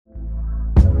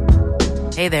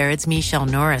Hey there, it's Michelle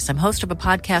Norris. I'm host of a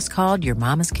podcast called Your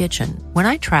Mama's Kitchen. When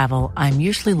I travel, I'm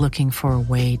usually looking for a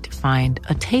way to find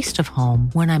a taste of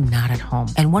home when I'm not at home.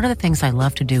 And one of the things I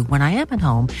love to do when I am at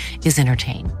home is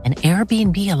entertain. And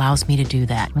Airbnb allows me to do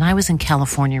that. When I was in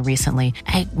California recently,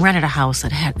 I rented a house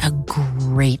that had a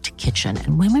great kitchen.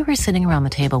 And when we were sitting around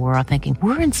the table, we were all thinking,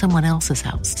 we're in someone else's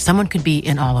house. Someone could be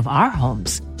in all of our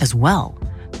homes as well.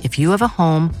 If you have a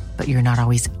home, but you're not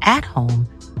always at home,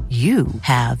 you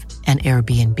have an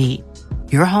Airbnb.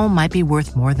 Your home might be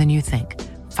worth more than you think.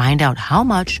 Find out how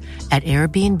much at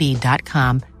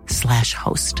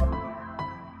airbnb.com/host.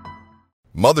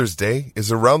 Mother's Day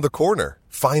is around the corner.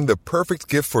 Find the perfect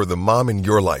gift for the mom in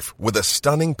your life with a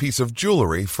stunning piece of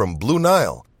jewelry from Blue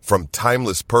Nile. From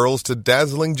timeless pearls to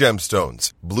dazzling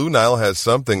gemstones, Blue Nile has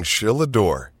something she'll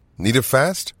adore. Need it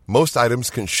fast? Most items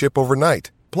can ship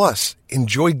overnight. Plus,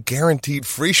 enjoy guaranteed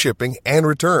free shipping and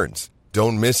returns.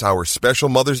 Don't miss our special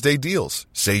Mother's Day deals.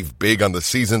 Save big on the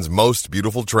season's most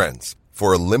beautiful trends.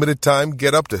 For a limited time,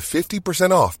 get up to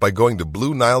 50% off by going to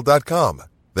BlueNile.com.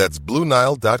 That's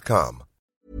BlueNile.com.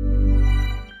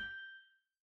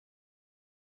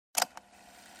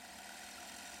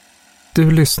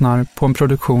 Du lyssnar på en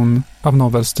produktion av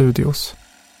Novel Studios.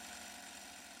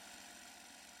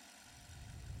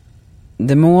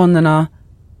 Demonerna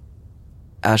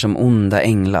är som onda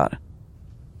änglar.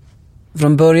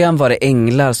 Från början var det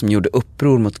änglar som gjorde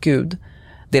uppror mot Gud.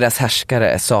 Deras härskare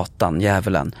är Satan,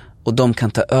 djävulen, och de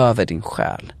kan ta över din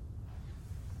själ.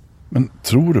 Men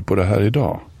tror du på det här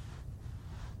idag?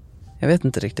 Jag vet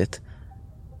inte riktigt.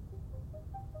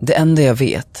 Det enda jag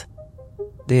vet,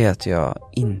 det är att jag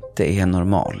inte är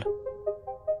normal.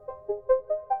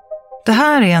 Det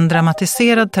här är en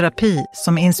dramatiserad terapi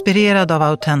som är inspirerad av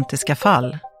autentiska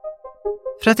fall.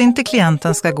 För att inte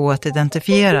klienten ska gå att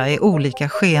identifiera är olika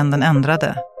skeenden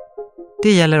ändrade.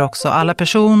 Det gäller också alla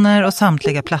personer och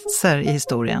samtliga platser i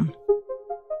historien.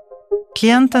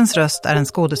 Klientens röst är en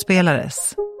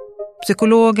skådespelares.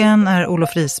 Psykologen är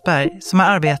Olof Risberg som har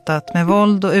arbetat med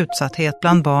våld och utsatthet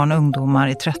bland barn och ungdomar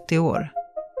i 30 år.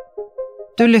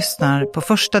 Du lyssnar på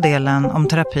första delen om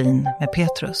terapin med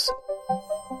Petrus.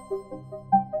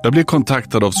 Jag blir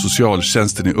kontaktad av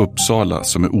socialtjänsten i Uppsala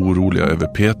som är oroliga över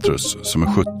Petrus som är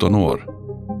 17 år.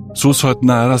 SOS har ett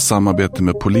nära samarbete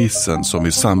med polisen som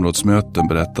vid samrådsmöten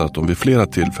berättar att de vid flera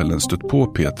tillfällen stött på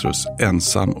Petrus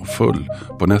ensam och full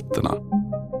på nätterna.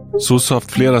 SOS har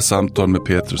haft flera samtal med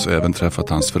Petrus och även träffat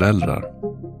hans föräldrar.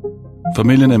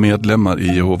 Familjen är medlemmar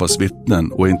i Jehovas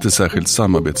vittnen och är inte särskilt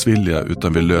samarbetsvilliga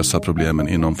utan vill lösa problemen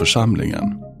inom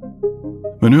församlingen.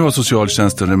 Men nu har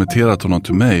socialtjänsten remitterat honom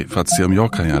till mig för att se om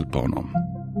jag kan hjälpa honom.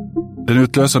 Den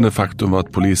utlösande faktorn var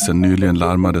att polisen nyligen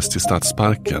larmades till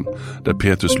Stadsparken där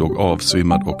Petrus låg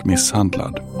avsvimmad och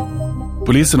misshandlad.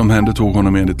 Polisen omhändertog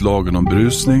honom enligt lagen om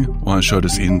berusning och han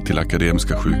kördes in till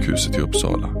Akademiska sjukhuset i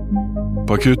Uppsala.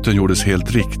 På akuten gjordes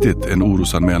helt riktigt en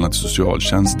orosanmälan till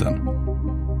socialtjänsten.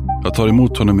 Jag tar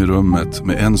emot honom i rummet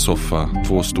med en soffa,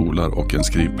 2 stolar och en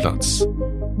skrivplats.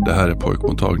 Det här är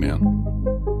pojkmottagningen.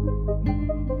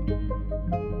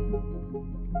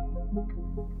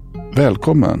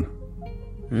 Välkommen.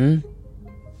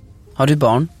 Har du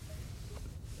barn?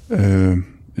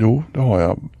 Jo, det har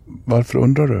jag. Varför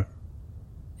undrar du?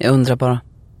 Jag undrar bara.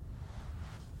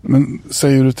 Men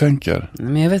säg hur du tänker.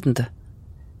 Men jag vet inte.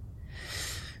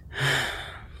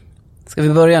 Ska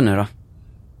vi börja nu då?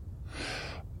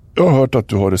 Jag har hört att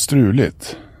du har det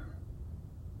struligt.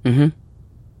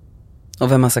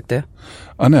 Och vem har sagt det?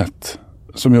 Annette,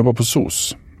 som jobbar på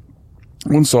SOS.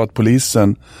 Hon sa att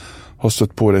polisen har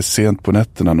stött på dig sent på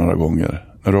nätterna några gånger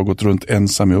när du har gått runt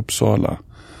ensam i Uppsala.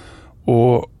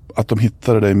 Och att de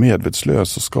hittade dig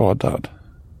medvetslös och skadad.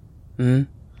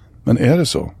 Men är det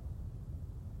så?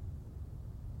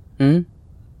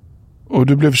 Och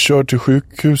du blev körd till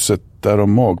sjukhuset där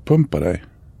de magpumpade dig?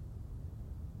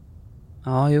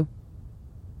 Ja, jo.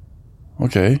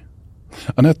 Okej.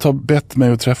 Annette har bett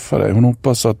mig att träffa dig. Hon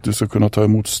hoppas att du ska kunna ta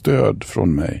emot stöd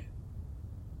från mig.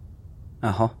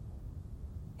 Jaha.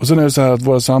 Och sen är det så här att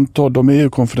våra samtal, de är ju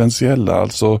konfidentiella.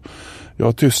 Alltså, jag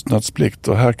har tystnadsplikt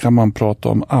och här kan man prata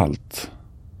om allt.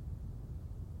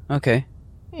 Okej.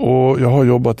 Och jag har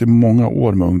jobbat i många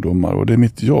år med ungdomar och det är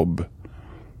mitt jobb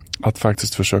att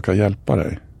faktiskt försöka hjälpa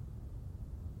dig.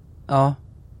 Ja.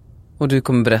 Och du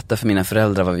kommer berätta för mina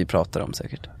föräldrar vad vi pratar om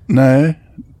säkert. Nej,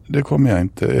 det kommer jag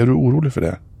inte. Är du orolig för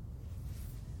det?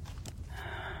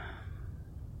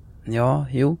 Ja,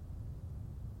 jo.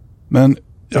 Men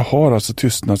jag har alltså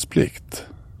tystnadsplikt.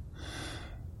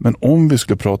 Men om vi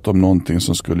skulle prata om någonting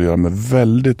som skulle göra mig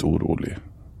väldigt orolig,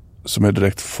 som är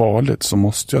direkt farligt, så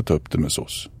måste jag ta upp det med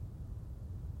SOS.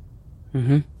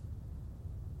 Mhm.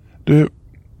 Du,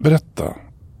 Berätta.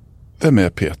 Vem är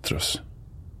Petrus?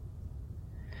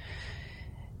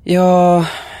 Ja,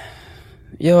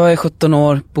 jag är 17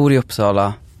 år, bor i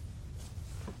Uppsala.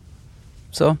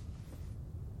 Så.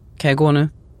 Kan jag gå nu?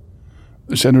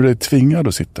 Känner du dig tvingad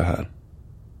att sitta här?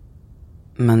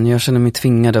 Men jag känner mig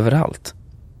tvingad överallt.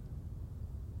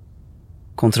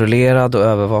 Kontrollerad och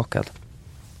övervakad.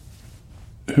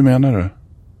 Hur menar du?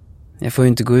 Jag får ju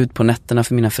inte gå ut på nätterna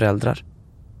för mina föräldrar.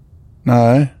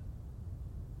 Nej.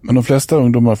 Men de flesta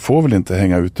ungdomar får väl inte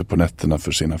hänga ute på nätterna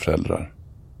för sina föräldrar?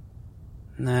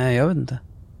 Nej, jag vet inte.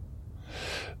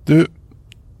 Du,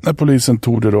 när polisen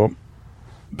tog det då,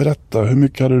 berätta, hur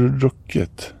mycket hade du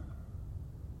druckit?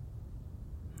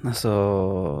 Alltså,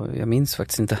 jag minns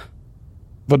faktiskt inte.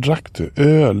 Vad drack du?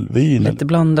 Öl, vin? Lite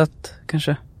blandat,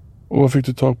 kanske. Och vad fick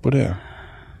du tag på det?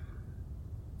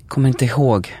 Kommer inte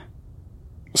ihåg.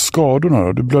 Skadorna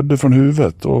då? Du blödde från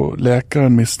huvudet och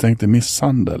läkaren misstänkte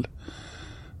misshandel.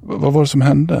 Vad var det som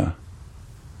hände?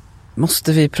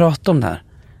 Måste vi prata om det här?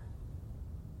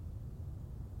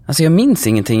 Alltså jag minns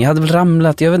ingenting. Jag hade väl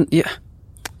ramlat. Jag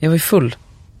var ju full.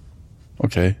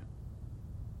 Okej.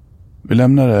 Vi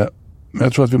lämnar det. Men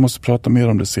jag tror att vi måste prata mer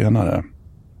om det senare.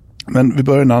 Men vi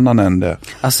börjar en annan ände.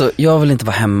 Alltså jag vill inte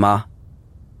vara hemma.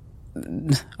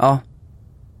 Ja.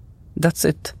 That's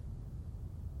it.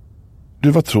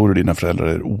 Du, vad tror du dina föräldrar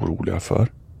är oroliga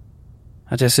för?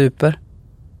 Att jag super.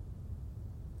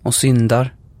 Och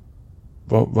syndar.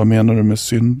 Vad menar du med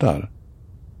syndar?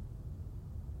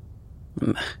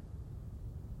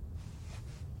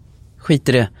 Skit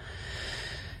i det.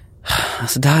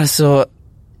 Alltså det här är så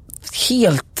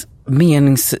helt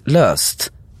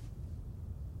meningslöst.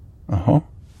 Jaha.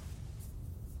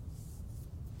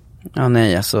 Ja,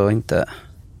 nej, alltså inte.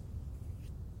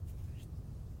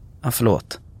 Ja,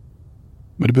 förlåt.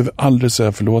 Men du behöver aldrig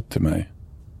säga förlåt till mig.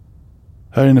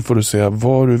 Här inne får du säga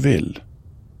vad du vill.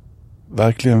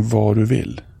 Verkligen vad du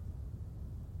vill.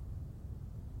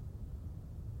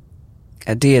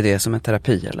 Är det som är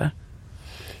terapi, eller?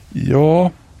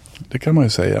 Ja, det kan man ju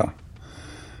säga.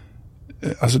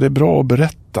 Alltså det är bra att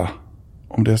berätta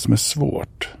om det som är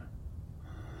svårt.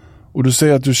 Och du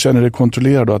säger att du känner dig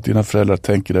kontrollerad och att dina föräldrar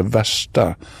tänker det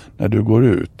värsta när du går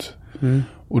ut. Mm.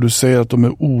 Och du säger att de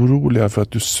är oroliga för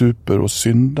att du super och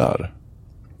syndar.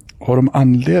 Har de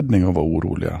anledning att vara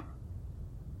oroliga?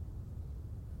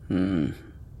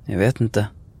 Jag vet inte.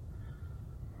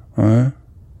 Nej.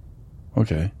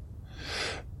 Okej.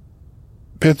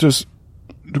 Petrus,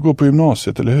 du går på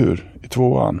gymnasiet, eller hur? I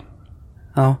 2:an.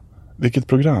 Ja. Vilket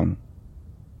program?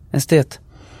 Estet.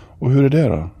 Och hur är det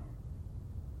då?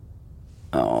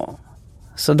 Ja.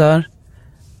 Sådär.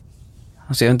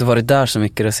 Alltså jag har inte varit där så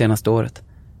mycket det senaste året.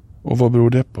 Och vad beror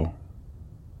det på?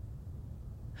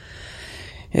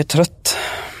 Jag är trött.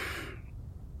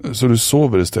 Så du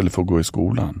sover istället för att gå i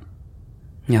skolan?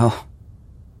 Ja.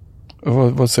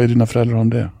 Och vad säger dina föräldrar om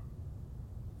det?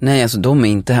 Nej, alltså de är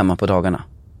inte hemma på dagarna.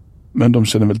 Men de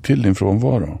känner väl till din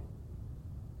frånvaro?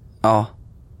 Ja.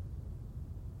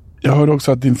 Jag hörde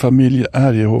också att din familj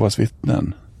är Jehovas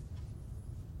vittnen.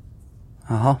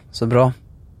 Jaha, så bra.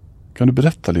 Kan du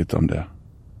berätta lite om det?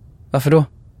 Varför då?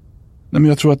 Nej, men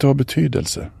jag tror att det har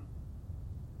betydelse.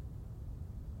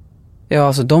 Ja,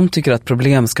 alltså de tycker att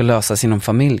problem ska lösas inom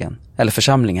familjen. Eller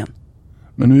församlingen.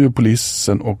 Men nu är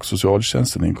polisen och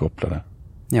socialtjänsten inkopplade.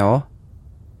 Ja.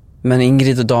 Men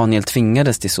Ingrid och Daniel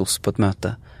tvingades till SOS på ett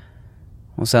möte.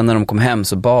 Och sen när de kom hem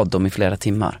så bad de i flera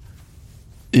timmar.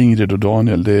 Ingrid och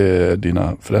Daniel, det är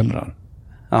dina föräldrar?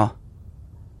 Ja.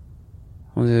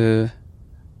 Och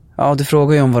du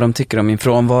frågar ju om vad de tycker om min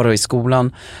frånvaro i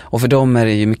skolan. Och för dem är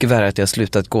det ju mycket värre att jag har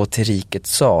slutat gå till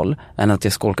rikets sal än att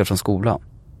jag skolkar från skolan.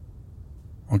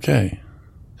 Okej.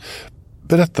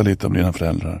 Berätta lite om dina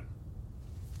föräldrar.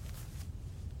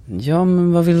 Ja,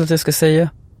 men vad vill du att jag ska säga?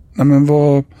 Nej, men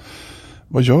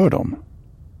vad gör de?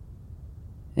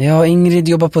 Ja, Ingrid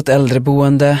jobbar på ett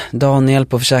äldreboende, Daniel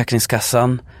på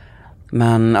Försäkringskassan.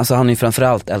 Men alltså han är ju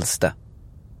framförallt äldste.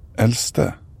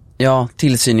 Äldste? Ja,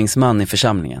 tillsyningsman i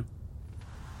församlingen.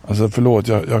 Alltså förlåt,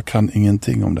 jag kan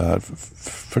ingenting om det här.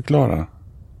 Förklara.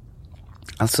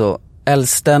 Alltså,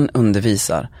 äldsten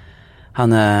undervisar.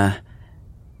 Han är,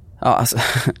 ja alltså,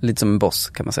 lite som en boss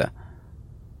kan man säga.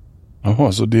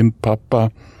 Jaha, så din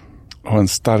pappa har en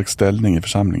stark ställning i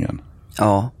församlingen?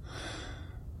 Ja.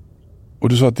 Och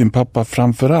du sa att din pappa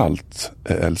framförallt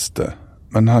är äldste.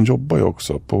 Men han jobbar ju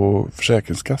också på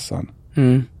Försäkringskassan.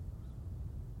 Mm.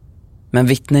 Men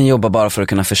vittnen jobbar bara för att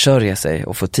kunna försörja sig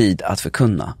och få tid att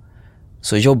förkunna.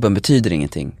 Så jobben betyder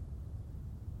ingenting.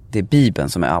 Det är Bibeln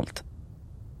som är allt.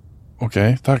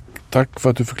 Okej, tack för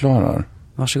att du förklarar.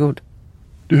 Varsågod.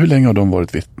 Du, hur länge har de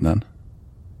varit vittnen?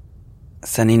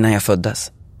 Sen innan jag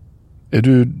föddes. Är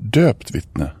du döpt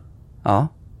vittne? Ja.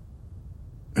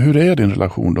 Hur är din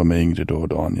relation då med Ingrid och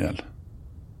Daniel?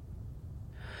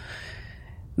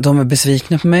 De är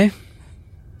besvikna på mig.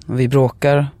 Vi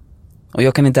bråkar. Och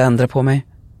jag kan inte ändra på mig.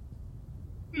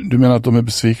 Du menar att de är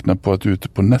besvikna på att du är ute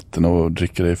på nätterna och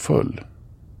dricker dig full?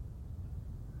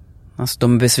 Alltså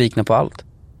de är besvikna på allt.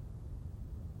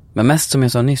 Men mest som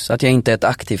jag sa nyss, att jag inte är ett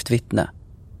aktivt vittne.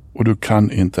 Och du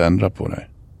kan inte ändra på dig?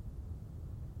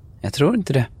 Jag tror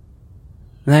inte det.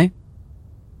 Nej.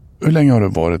 Hur länge har det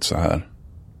varit så här?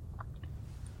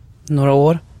 Några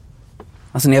år.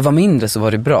 Alltså när jag var mindre så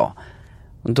var det bra.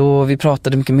 Och då vi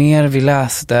pratade mycket mer, vi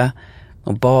läste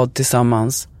och bad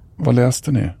tillsammans. Vad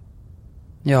läste ni?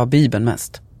 Ja, Bibeln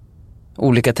mest.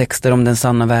 Olika texter om den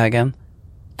sanna vägen.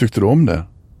 Tyckte du om det?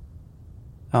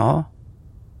 Ja.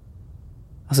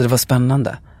 Alltså det var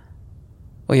spännande.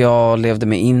 Och jag levde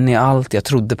mig in i allt, jag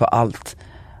trodde på allt.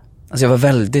 Alltså jag var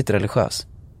väldigt religiös.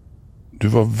 Du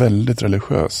var väldigt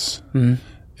religiös? Mm.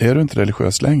 Är du inte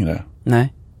religiös längre?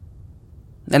 Nej.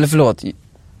 Eller förlåt.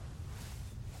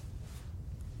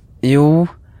 Jo.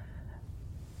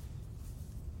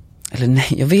 Eller nej,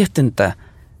 jag vet inte.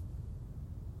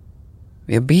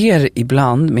 Jag ber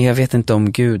ibland, men jag vet inte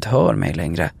om Gud hör mig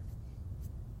längre.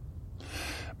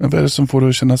 Men vad är det som får dig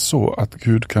att känna så, att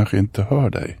Gud kanske inte hör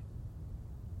dig?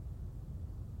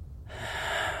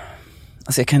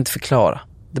 Alltså jag kan inte förklara.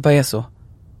 Det bara är så.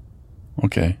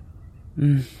 Okej.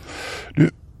 Mm.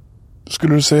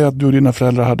 Skulle du säga att du och dina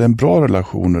föräldrar hade en bra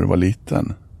relation när du var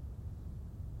liten?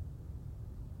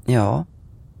 Ja.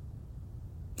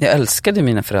 Jag älskade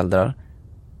mina föräldrar.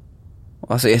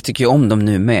 Alltså jag tycker ju om dem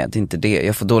nu med, det är inte det.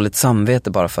 Jag får dåligt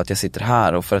samvete bara för att jag sitter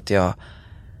här och för att jag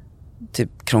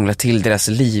typ krånglar till deras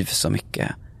liv så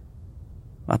mycket.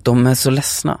 Att de är så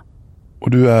ledsna.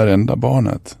 Och du är enda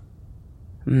barnet?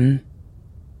 Mm.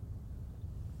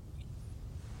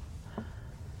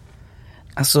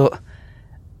 Alltså,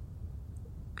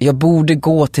 jag borde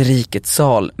gå till rikets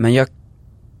sal, men jag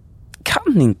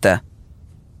kan inte.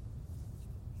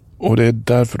 Och det är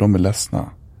därför de är ledsna?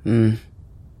 Mm.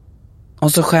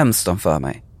 Och så skäms de för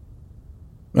mig.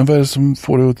 Men vad är det som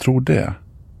får dig att tro det?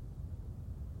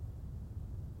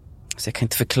 Så jag kan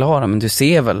inte förklara, men du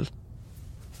ser väl.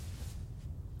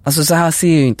 Alltså så här ser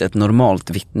ju inte ett normalt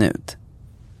vittne ut.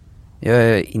 Jag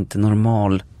är inte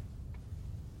normal.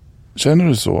 Känner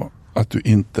du så, att du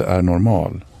inte är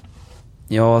normal?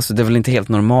 Ja, alltså det är väl inte helt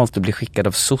normalt att bli skickad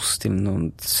av SOS till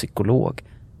någon psykolog.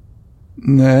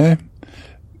 Nej,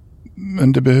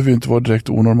 men det behöver ju inte vara direkt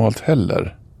onormalt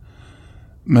heller.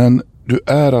 Men du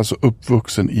är alltså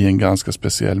uppvuxen i en ganska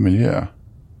speciell miljö.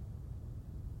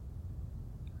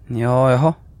 Ja,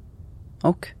 jaha.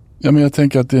 Och? Ja, men jag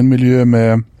tänker att det är en miljö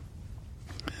med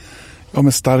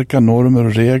starka normer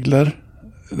och regler.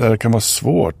 Där det kan vara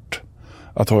svårt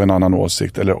att ha en annan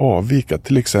åsikt eller avvika,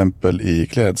 till exempel i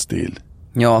klädstil.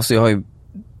 Ja, alltså jag har ju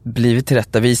blivit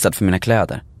tillrättavisad för mina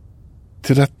kläder.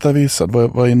 Tillrättavisad?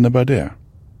 Vad innebär det?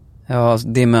 Ja,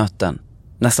 det är möten.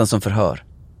 Nästan som förhör.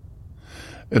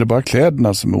 Är det bara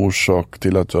kläderna som är orsak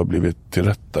till att du har blivit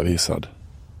tillrättavisad?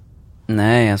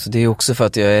 Nej, alltså det är också för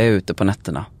att jag är ute på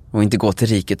nätterna och inte går till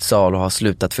rikets sal och har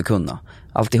slutat förkunna.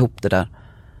 Alltihop det där.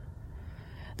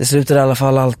 Det slutar i alla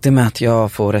fall alltid med att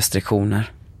jag får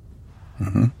restriktioner.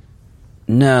 Mm-hmm.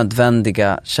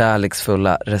 Nödvändiga,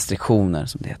 kärleksfulla restriktioner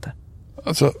som det heter.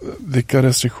 Alltså, vilka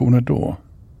restriktioner då?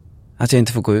 Att jag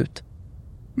inte får gå ut.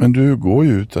 Men du går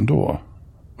ju ut ändå.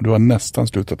 Och du har nästan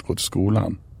slutat gå till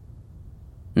skolan.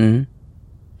 Mm.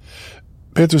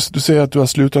 Petrus, du säger att du har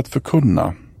slutat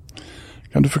förkunna.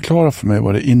 Kan du förklara för mig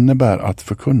vad det innebär att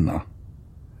förkunna?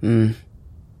 Mm.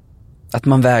 Att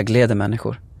man vägleder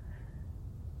människor.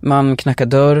 Man knackar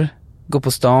dörr, går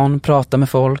på stan, pratar med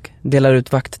folk, delar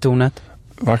ut vakttornet.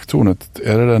 Vakttornet,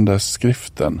 är det den där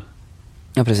skriften?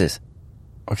 Ja, precis.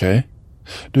 Okej.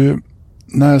 Du,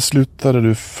 när slutade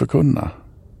du förkunna?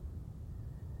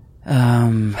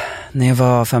 När jag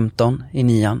var 15 i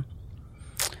 9:an.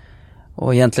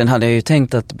 Och egentligen hade jag ju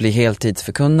tänkt att bli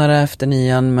heltidsförkunnare efter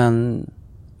 9:an, men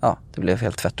ja, det blev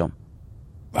helt tvärtom.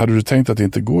 Hade du tänkt att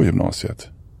inte gå gymnasiet?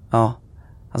 Ja,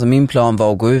 alltså min plan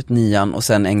var att gå ut 9:an och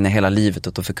sen ägna hela livet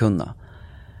åt att förkunna.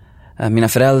 Mina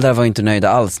föräldrar var inte nöjda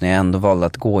alls när jag ändå valde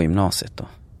att gå gymnasiet då.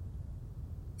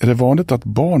 Är det vanligt att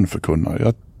barn förkunnar?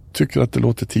 Jag tycker att det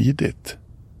låter tidigt.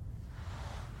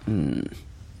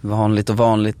 Vanligt och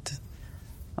vanligt.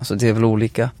 Alltså det är väl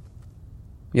olika.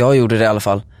 Jag gjorde det i alla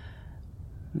fall.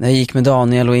 Jag gick med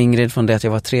Daniel och Ingrid från det att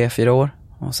jag var 3-4 år.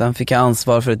 Och sen fick jag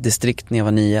ansvar för ett distrikt när jag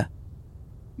var 9.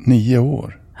 9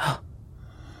 år? Ja.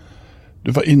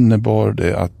 Vad innebar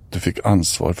det att du fick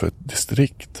ansvar för ett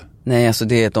distrikt? Nej, alltså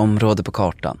det är ett område på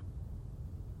kartan.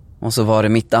 Och så var det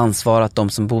mitt ansvar att de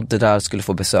som bodde där skulle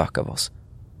få besök av oss.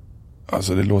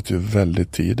 Alltså det låter ju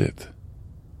väldigt tidigt.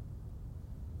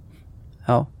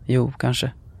 Ja, jo,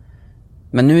 kanske.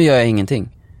 Men nu gör jag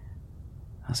ingenting.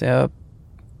 Alltså jag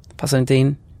passar inte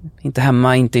in. Inte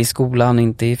hemma, inte i skolan,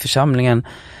 inte i församlingen.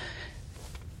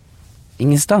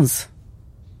 Ingenstans.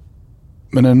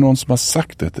 Men är det någon som har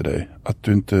sagt det till dig? Att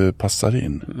du inte passar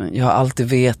in? Men jag har alltid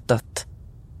vetat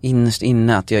innerst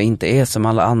inne att jag inte är som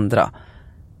alla andra.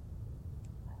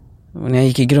 Och när jag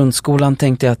gick i grundskolan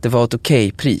tänkte jag att det var ett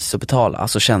okej pris att betala.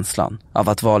 Alltså känslan av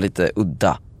att vara lite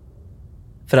udda.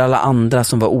 För alla andra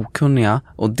som var okunniga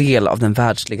och del av den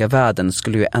världsliga världen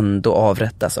skulle ju ändå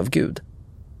avrättas av Gud.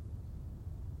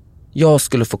 Jag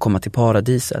skulle få komma till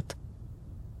paradiset.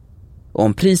 Och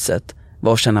om priset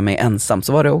var att känna mig ensam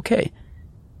så var det okej.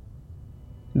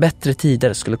 Bättre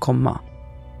tider skulle komma.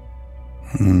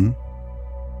 Mm.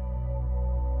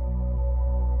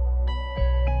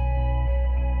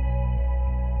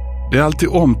 Det är alltid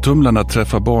omtumlande att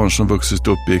träffa barn som vuxit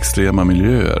upp i extrema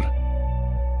miljöer.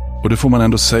 Och det får man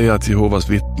ändå säga att Jehovas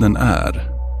vittnen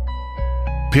är.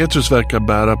 Petrus verkar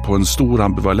bära på en stor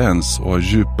ambivalens och har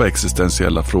djupa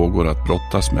existentiella frågor att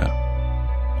brottas med.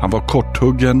 Han var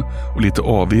korthuggen och lite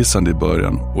avvisande i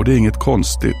början, och det är inget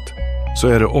konstigt. Så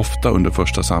är det ofta under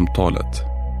första samtalet.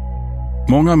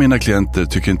 Många av mina klienter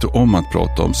tycker inte om att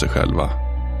prata om sig själva.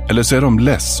 Eller så är de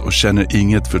less och känner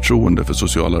inget förtroende för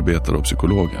socialarbetare och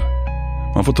psykologer.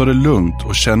 Man får ta det lugnt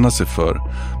och känna sig för,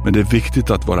 men det är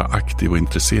viktigt att vara aktiv och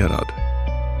intresserad.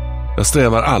 Jag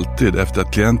strävar alltid efter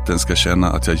att klienten ska känna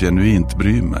att jag genuint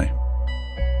bryr mig.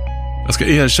 Jag ska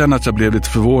erkänna att jag blev lite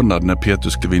förvånad när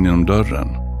Petrus klev in genom dörren.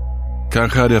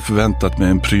 Kanske hade jag förväntat mig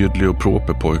en prydlig och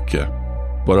proper pojke,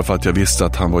 bara för att jag visste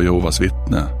att han var Jehovas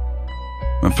vittne.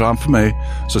 Men framför mig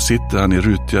så sitter han i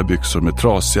rutiga byxor med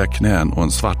trasiga knän och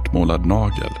en svartmålad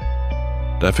nagel.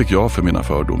 Där fick jag för mina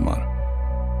fördomar.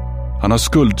 Han har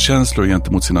skuldkänslor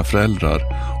gentemot sina föräldrar,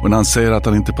 och när han säger att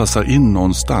han inte passar in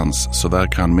någonstans så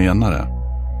verkar han mena det.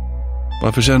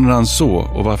 Varför känner han så,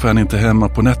 och varför är han inte hemma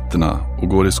på nätterna och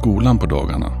går i skolan på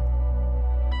dagarna?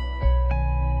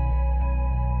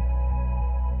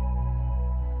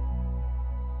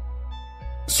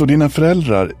 Så dina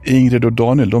föräldrar, Ingrid och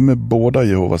Daniel, de är båda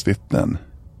Jehovas vittnen?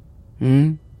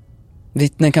 Mm.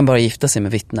 Vittnen kan bara gifta sig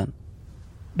med vittnen.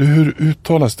 Du, hur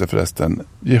uttalas det förresten?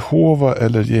 Jehova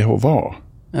eller Jehova?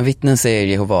 Ja, vittnen säger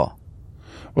Jehova.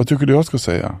 Vad tycker du jag ska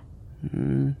säga?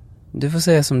 Du får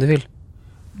säga som du vill.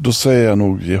 Då säger jag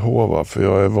nog Jehova, för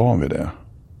jag är van vid det.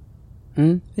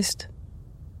 Visst.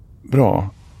 Bra.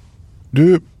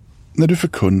 Du, när du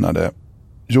förkunnade,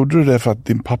 gjorde du det för att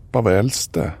din pappa var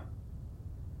äldste?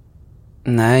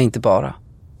 Nej, inte bara.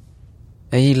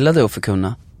 Jag gillade att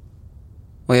förkunna.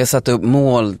 Och jag satte upp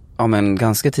mål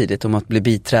ganska tidigt om att bli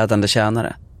biträdande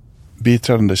tjänare.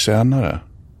 Biträdande tjänare?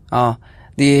 Ja,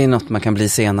 det är något man kan bli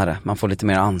senare. Man får lite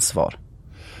mer ansvar.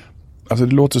 Alltså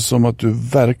det låter som att du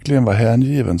verkligen var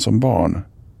hängiven som barn.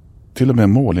 Till och med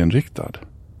målinriktad.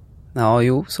 Ja,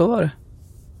 jo, så var det.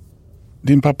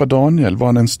 Din pappa Daniel, var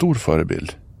han en stor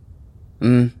förebild?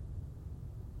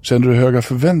 Kände du höga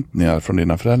förväntningar från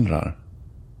dina föräldrar?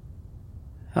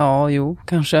 Ja, jo,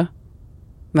 kanske.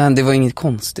 Men det var inget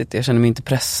konstigt. Jag kände mig inte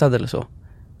pressad eller så.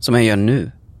 Som jag gör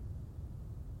nu.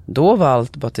 Då var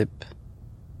allt bara typ,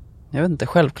 jag vet inte,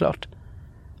 självklart.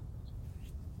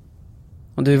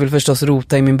 Och du vill förstås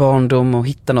rota i min barndom och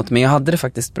hitta något, men jag hade det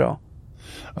faktiskt bra.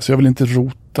 Alltså jag vill inte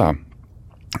rota.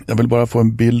 Jag vill bara få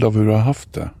en bild av hur du har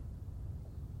haft det.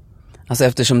 Alltså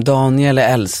eftersom Daniel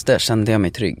är äldste kände jag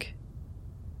mig trygg.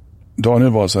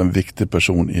 Daniel var alltså en viktig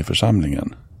person i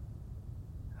församlingen.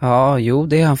 Ja, jo,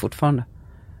 det är han fortfarande.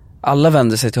 Alla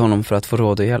vände sig till honom för att få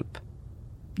råd och hjälp.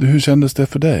 Du, hur kändes det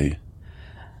för dig?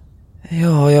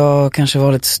 Ja, jag kanske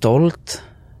var lite stolt.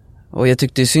 Och jag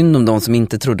tyckte synd om de som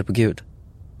inte trodde på Gud.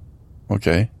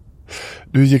 Okej.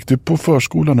 Du, gick du på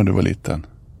förskolan när du var liten?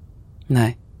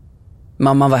 Nej.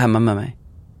 Mamma var hemma med mig.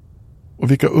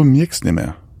 Och vilka umgicks ni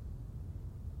med?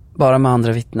 Bara med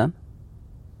andra vittnen.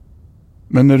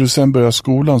 Men när du sen började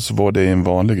skolan så var det i en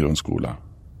vanlig grundskola?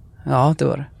 Ja, det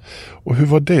var det. Och hur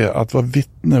var det att vara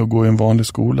vittne och gå i en vanlig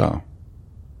skola?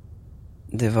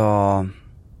 Det var...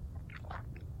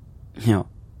 Ja,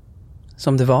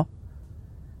 som det var.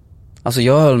 Alltså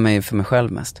jag höll mig för mig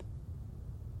själv mest.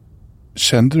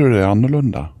 Kände du dig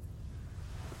annorlunda?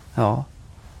 Ja.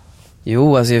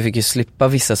 Jo, alltså jag fick ju slippa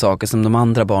vissa saker som de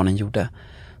andra barnen gjorde.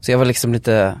 Så jag var liksom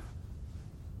lite...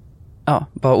 Ja,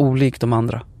 bara olik de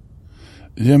andra.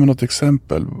 Ge mig något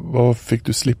exempel. Vad fick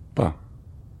du slippa?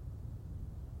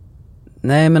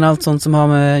 Nej, men allt sånt som har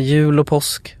med jul och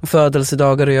påsk och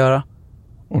födelsedagar att göra.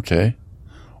 Okej.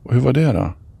 Och hur var det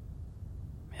då?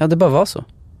 Ja, det bara var så.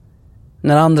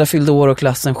 När andra fyllde år och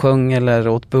klassen sjöng eller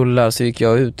åt bullar så gick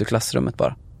jag ut ur klassrummet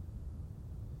bara.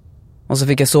 Och så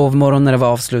fick jag sovmorgon när det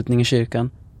var avslutning i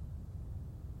kyrkan.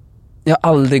 Jag har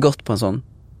aldrig gått på en sån.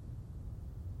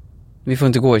 Vi får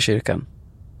inte gå i kyrkan.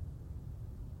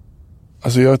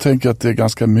 Alltså jag tänker att det är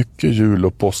ganska mycket jul-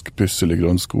 och påskpyssel i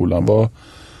grundskolan.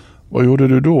 Vad gjorde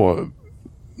du då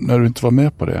när du inte var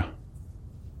med på det?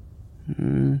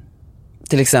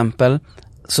 Till exempel,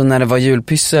 så när det var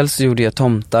julpyssel så gjorde jag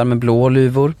tomtar med blå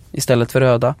luvor istället för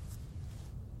röda.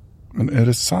 Men är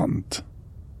det sant?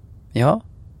 Ja.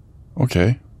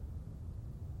 Okej.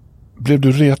 Blev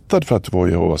du retad för att du var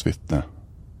Jehovas vittne?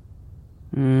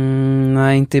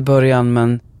 Nej, inte i början,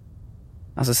 men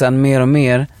alltså sen mer och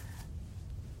mer.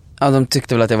 Ja, de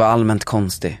tyckte väl att jag var allmänt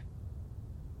konstig.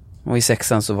 Och i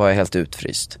 6:an så var jag helt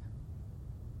utfryst.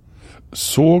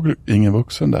 Såg ingen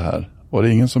vuxen det här? Var det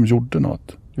ingen som gjorde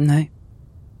något? Nej.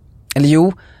 Eller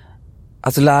jo,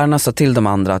 alltså lärarna sa till de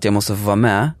andra att jag måste få vara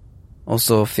med. Och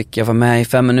så fick jag vara med i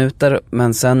 5 minuter.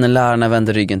 Men sen när lärarna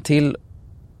vände ryggen till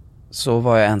så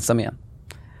var jag ensam igen.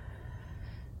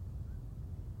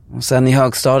 Och sen i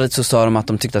högstadiet så sa de att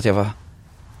de tyckte att jag var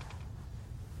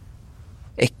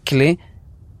äcklig.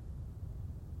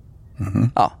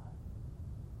 Ja.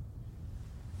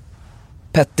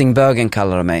 Pettingbögen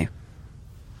kallar de mig.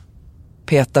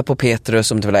 Peta på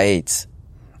Petrus om du vill ha AIDS.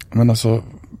 Men alltså,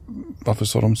 varför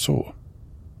sa de så?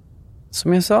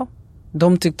 Som jag sa,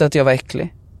 de tyckte att jag var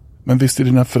äcklig. Men visste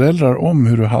dina föräldrar om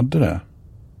hur du hade det?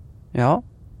 Ja.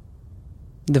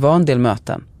 Det var en del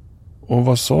möten. Och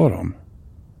vad sa de?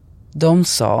 De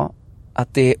sa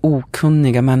att det är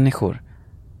okunniga människor.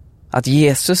 Att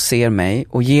Jesus ser mig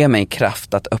och ger mig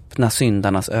kraft att öppna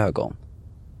syndarnas ögon.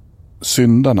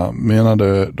 Syndarna,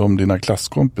 menade de dina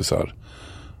klasskompisar?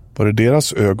 Var det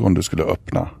deras ögon du skulle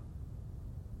öppna?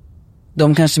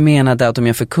 De kanske menade att om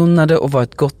jag förkunnade och var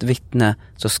ett gott vittne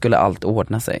så skulle allt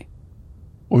ordna sig.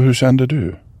 Och hur kände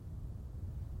du?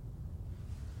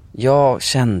 Jag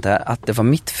kände att det var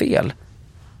mitt fel.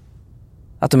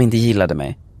 Att de inte gillade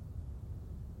mig.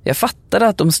 Jag fattade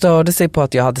att de störde sig på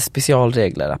att jag hade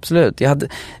specialregler, absolut. Jag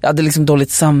hade liksom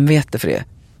dåligt samvete för det.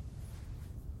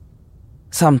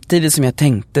 Samtidigt som jag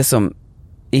tänkte som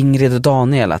Ingrid och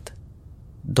Daniel att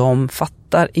de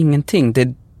fattar ingenting. Det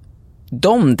är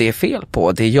det är fel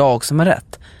på, det är jag som är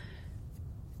rätt.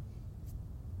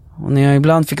 Och när jag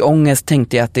ibland fick ångest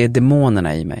tänkte jag att det är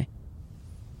demonerna i mig.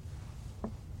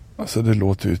 Alltså det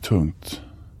låter ju tungt.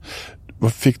 Var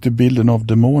fick du bilden av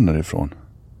demoner ifrån?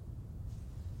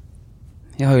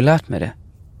 Jag har ju lärt mig det.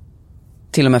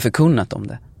 Till och med förkunnat om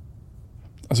det.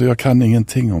 Alltså jag kan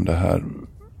ingenting om det här.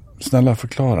 Snälla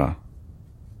förklara.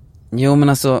 Jo, men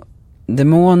alltså,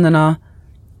 demonerna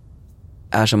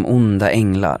är som onda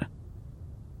änglar.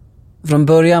 Från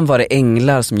början var det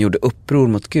änglar som gjorde uppror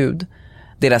mot Gud.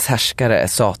 Deras härskare är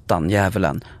Satan,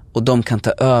 djävulen, och de kan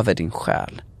ta över din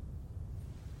själ.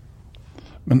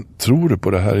 Men tror du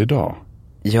på det här idag?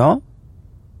 Ja.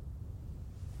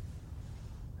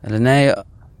 Eller nej,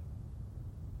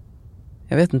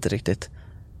 jag vet inte riktigt.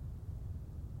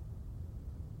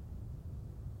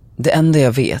 Det enda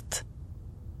jag vet,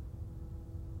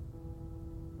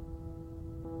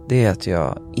 det är att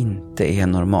jag inte är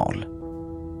normal.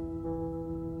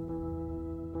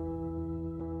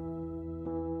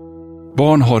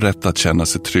 Barn har rätt att känna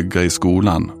sig trygga i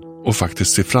skolan och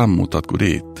faktiskt se fram emot att gå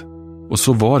dit. Och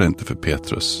så var det inte för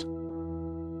Petrus.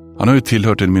 Han har ju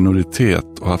tillhört en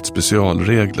minoritet och haft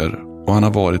specialregler och han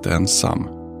har varit ensam.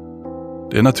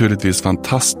 Det är naturligtvis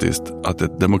fantastiskt att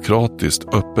ett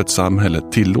demokratiskt, öppet samhälle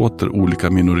tillåter olika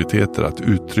minoriteter att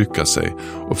uttrycka sig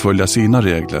och följa sina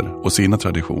regler och sina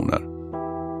traditioner.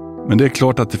 Men det är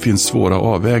klart att det finns svåra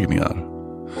avvägningar.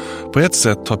 På ett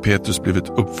sätt har Petrus blivit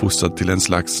uppfostrad till en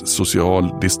slags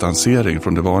social distansering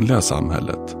från det vanliga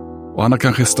samhället. Och han har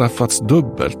kanske straffats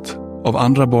dubbelt av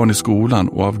andra barn i skolan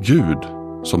och av Gud,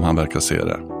 som han verkar se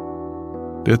det.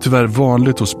 Det är tyvärr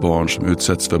vanligt hos barn som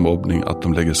utsätts för mobbning att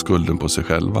de lägger skulden på sig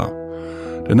själva.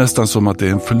 Det är nästan som att det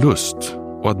är en förlust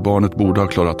och att barnet borde ha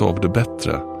klarat av det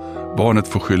bättre. Barnet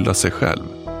får skylla sig själv.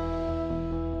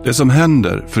 Det som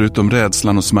händer, förutom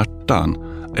rädslan och smärtan,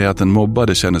 är att den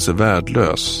mobbade känner sig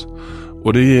värdelös.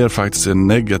 Och det ger faktiskt en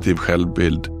negativ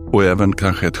självbild och även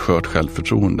kanske ett skört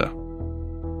självförtroende.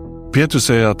 Petrus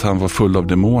säger att han var full av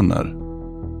demoner.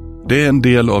 Det är en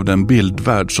del av den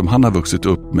bildvärld som han har vuxit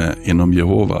upp med inom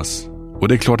Jehovas. Och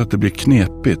det är klart att det blir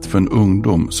knepigt för en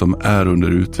ungdom som är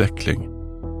under utveckling.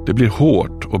 Det blir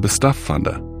hårt och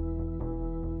bestraffande.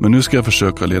 Men nu ska jag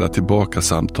försöka leda tillbaka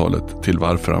samtalet till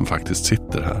varför han faktiskt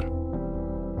sitter här.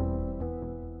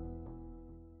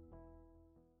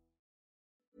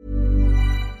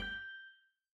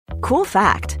 Cool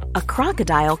fact, a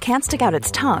crocodile can't stick out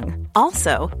its tongue.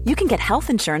 Also, you can get health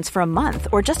insurance for a month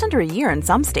or just under a year in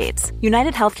some states.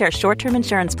 United Healthcare short-term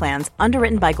insurance plans,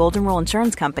 underwritten by Golden Rule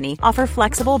Insurance Company, offer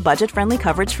flexible, budget-friendly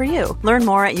coverage for you. Learn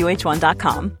more at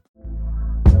uh1.com.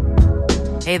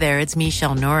 Hey there, it's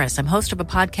Michelle Norris. I'm host of a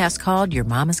podcast called Your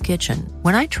Mama's Kitchen.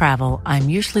 When I travel, I'm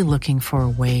usually looking for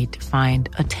a way to find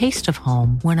a taste of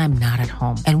home when I'm not at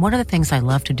home. And one of the things I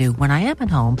love to do when I am at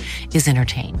home is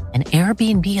entertain. And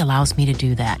Airbnb allows me to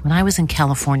do that. When I was in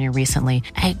California recently,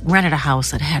 I rented a house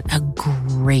that had a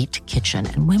great kitchen.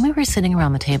 And when we were sitting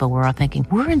around the table, we were all thinking,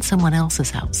 we're in someone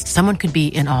else's house. Someone could be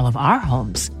in all of our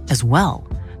homes as well.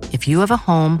 If you have a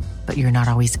home, but you're not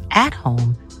always at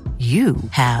home, you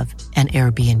have an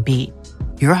Airbnb.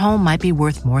 Your home might be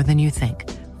worth more than you think.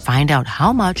 Find out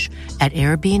how much at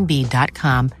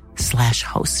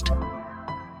airbnb.com/host.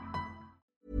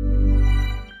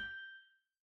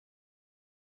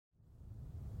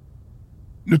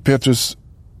 Nu Petrus,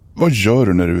 vad gör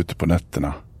du när du är ute på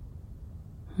nätterna?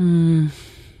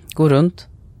 Gå runt.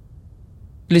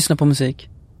 Lyssna på musik.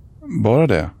 Bara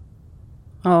det?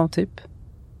 Ja, typ.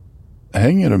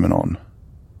 Hänger du med någon?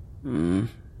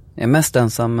 Jag är mest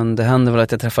ensam, men det händer väl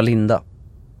att jag träffar Linda.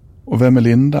 Och vem är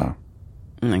Linda?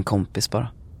 En kompis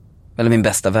bara. Eller min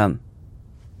bästa vän.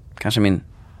 Kanske min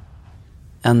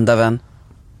enda vän.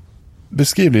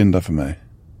 Beskriv Linda för mig.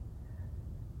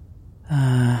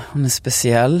 Hon är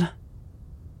speciell.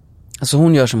 Alltså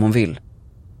hon gör som hon vill.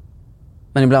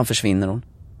 Men ibland försvinner hon.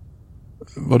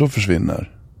 Vad då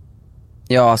försvinner?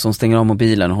 Ja, alltså hon stänger av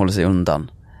mobilen och håller sig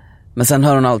undan. Men sen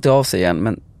hör hon alltid av sig igen.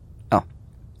 Men ja,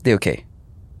 det är okej.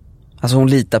 Alltså hon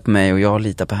litar på mig och jag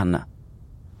litar på henne.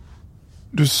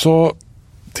 Du sa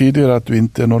tidigare att du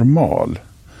inte är normal.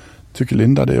 Tycker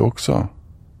Linda det också?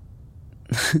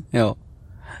 Ja.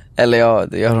 Eller ja,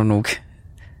 det gör hon nog.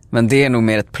 Men det är nog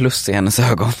mer ett plus i hennes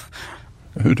ögon.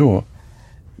 Hur då?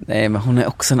 Nej, men hon är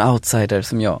också en outsider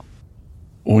som jag.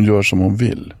 Och hon gör som hon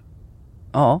vill?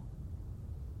 Ja.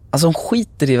 Alltså hon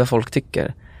skiter i vad folk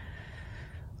tycker.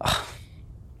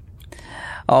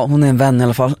 Ja, hon är en vän i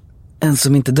alla fall. En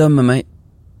som inte dömer mig.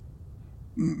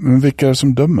 Men vilka är det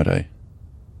som dömer dig?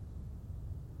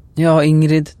 Ja,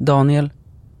 Ingrid, Daniel,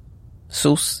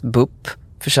 SOS, BUP,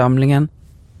 församlingen.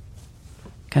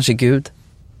 Kanske Gud.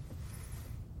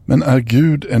 Men är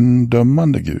Gud en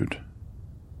dömande Gud?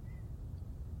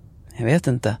 Jag vet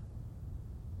inte.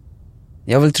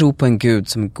 Jag vill tro på en Gud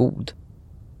som är god.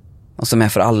 Och som är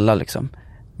för alla liksom.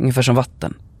 Ungefär som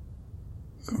vatten.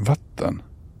 Vatten?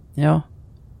 Ja.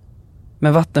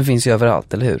 Men vatten finns ju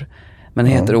överallt, eller hur? Men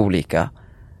det heter olika.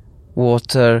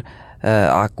 Water,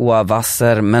 aqua,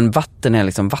 vasser. Men vatten är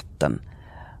liksom vatten.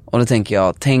 Och då tänker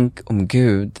jag, tänk om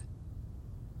Gud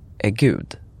är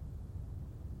Gud.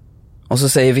 Och så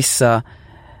säger vissa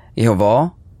Jehova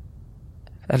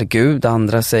eller Gud,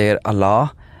 andra säger Allah.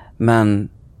 Men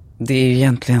det är ju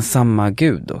egentligen samma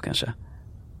Gud då kanske.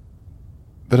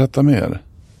 Berätta mer.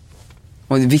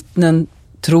 Och vittnen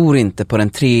tror inte på den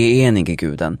treenige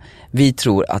guden. Vi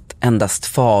tror att endast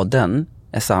fadern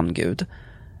är sann Gud.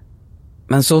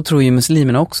 Men så tror ju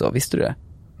muslimerna också, visste du det?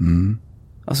 Mm.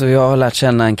 Alltså jag har lärt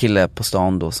känna en kille på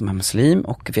stan då som är muslim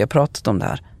och vi har pratat om det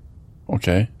här.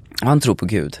 Okej. Han tror på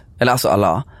Gud, eller alltså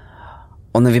Allah.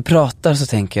 Och när vi pratar så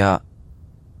tänker jag,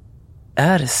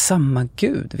 är det samma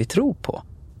Gud vi tror på?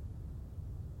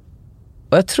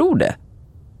 Och jag tror det.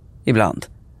 Ibland.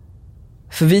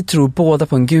 För vi tror båda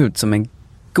på en Gud som är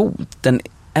god, den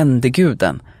enda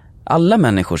guden. Alla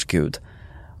människors Gud.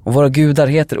 Och våra gudar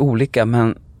heter olika,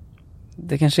 men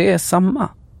det kanske är samma.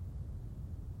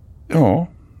 Ja,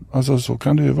 alltså så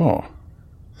kan det ju vara.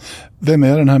 Vem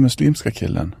är den här muslimska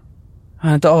killen?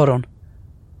 Han heter Aron.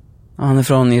 Han är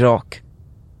från Irak.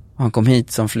 Han kom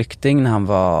hit som flykting när han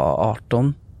var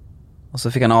 18. Och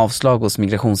så fick han avslag hos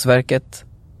Migrationsverket.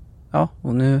 Ja,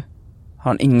 och nu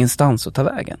har han ingenstans att ta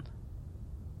vägen.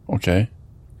 Okej.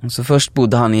 Så först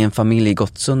bodde han i en familj i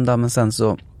Gottsunda, men sen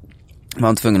så var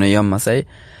han tvungen att gömma sig.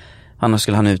 Annars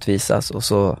skulle han utvisas. Och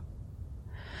så,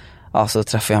 ja, så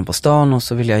träffade jag han på stan och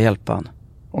så ville jag hjälpa han.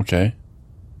 Okej.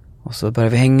 Och så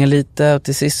började vi hänga lite och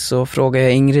till sist så frågade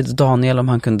jag Ingrid och Daniel om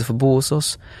han kunde få bo hos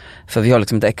oss. För vi har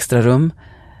liksom ett extra rum.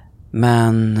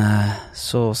 Men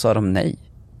så sa de nej.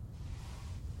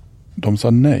 De sa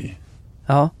nej?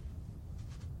 Ja.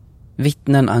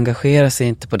 Vittnen engagerar sig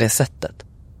inte på det sättet.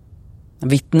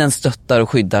 Vittnen stöttar och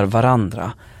skyddar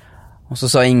varandra. Och så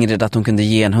sa Ingrid att hon kunde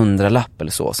ge en 100-lapp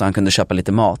eller så han kunde köpa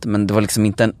lite mat. Men det var liksom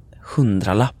inte en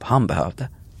 100-lapp han behövde.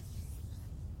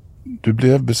 Du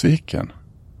blev besviken?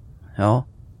 Ja.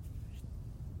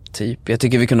 Typ. Jag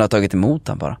tycker vi kunde ha tagit emot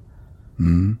han bara.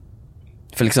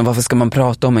 För liksom, varför ska man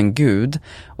prata om en gud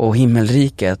och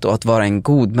himmelriket och att vara en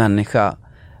god människa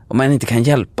om man inte kan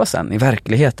hjälpa sen i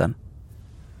verkligheten?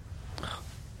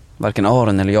 Varken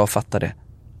Aron eller jag fattar det.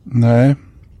 Nej.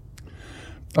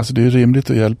 Alltså det är rimligt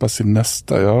att hjälpa sin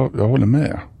nästa. Jag håller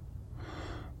med.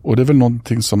 Och det är väl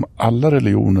någonting som alla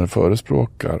religioner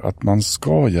förespråkar. Att man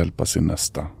ska hjälpa sin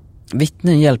nästa.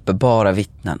 Vittnen hjälper bara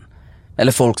vittnen.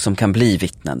 Eller folk som kan bli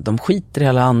vittnen. De skiter i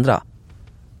alla andra.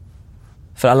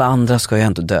 För alla andra ska ju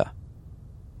ändå dö.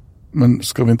 Men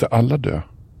ska vi inte alla dö?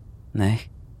 Nej.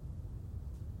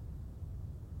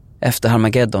 Efter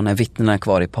Harmageddon är vittnena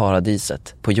kvar i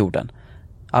paradiset på jorden.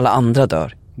 Alla andra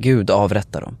dör. Gud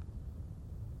avrättar dem.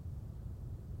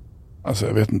 Alltså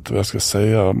jag vet inte vad jag ska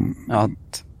säga. Ja,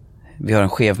 att vi har en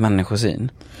skev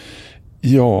människosyn.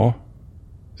 Ja,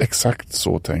 exakt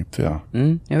så tänkte jag.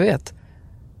 Jag vet.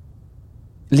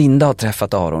 Linda har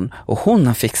träffat Aron och hon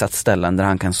har fixat ställen där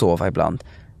han kan sova ibland.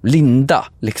 Linda,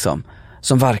 liksom.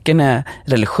 Som varken är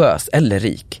religiös eller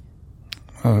rik.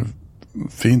 Ja,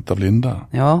 fint av Linda.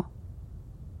 Ja.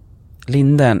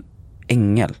 Linda är en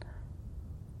ängel.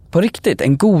 På riktigt,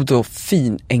 en god och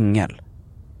fin ängel.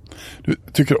 Du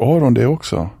tycker Aron det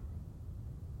också?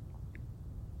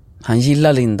 Han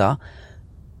gillar Linda.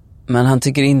 Men han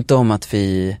tycker inte om att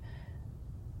vi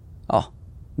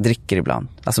dricker ibland.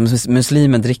 Alltså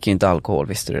muslimer dricker inte alkohol,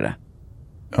 visste du det?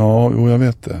 Ja, jo, jag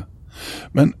vet det.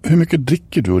 Men hur mycket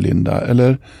dricker du och Linda?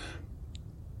 Eller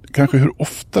kanske hur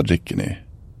ofta dricker ni?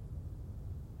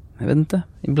 Jag vet inte,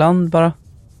 ibland bara.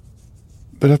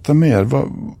 Berätta mer,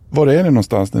 var är ni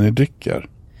någonstans när ni dricker?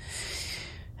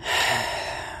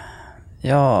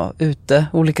 Ja, ute,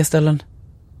 olika ställen.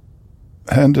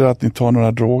 Händer det att ni tar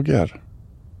några droger?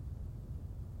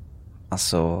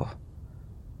 Alltså,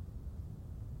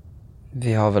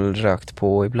 vi har väl rökt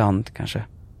på ibland kanske.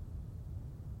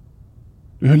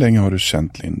 Hur länge har du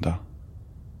känt Linda?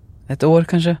 1 år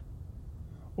kanske.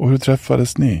 Och hur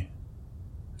träffades ni?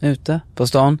 Ute, på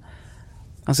stan.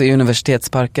 Alltså i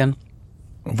universitetsparken.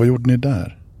 Och vad gjorde ni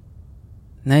där?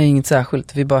 Nej, inget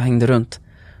särskilt. Vi bara hängde runt.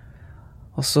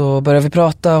 Och så började vi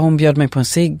prata. Hon bjöd mig på en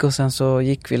cigg och sen så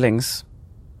gick vi längs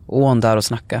ån där och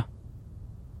snackade.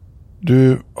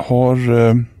 Du,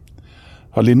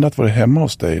 har Linda varit hemma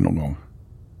hos dig någon gång?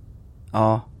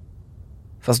 Ja.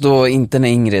 Fast då inte när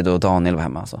Ingrid och Daniel var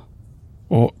hemma alltså.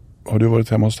 Och har du varit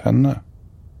hemma hos henne?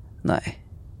 Nej.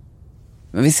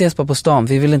 Men vi ses bara på stan.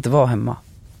 Vi vill inte vara hemma.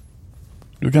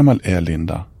 Hur gammal är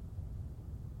Linda?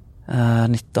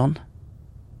 19.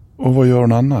 Och vad gör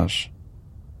hon annars?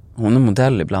 Hon är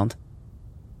modell ibland.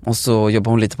 Och så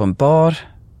jobbar hon lite på en bar.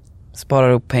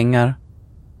 Sparar upp pengar.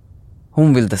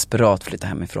 Hon vill desperat flytta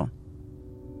hemifrån.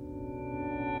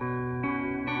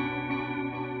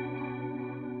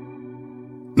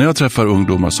 När jag träffar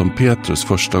ungdomar som Petrus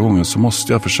första gången så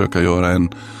måste jag försöka göra en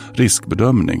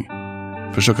riskbedömning.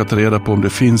 Försöka ta reda på om det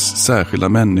finns särskilda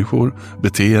människor,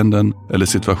 beteenden eller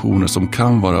situationer som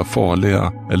kan vara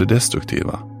farliga eller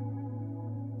destruktiva.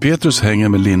 Petrus hänger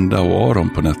med Linda och Aron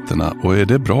på nätterna och är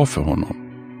det bra för honom?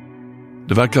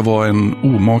 Det verkar vara en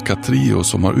omaka trio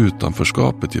som har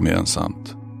utanförskapet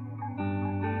gemensamt.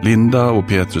 Linda och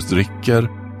Petrus dricker,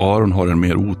 Aron har en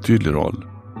mer otydlig roll.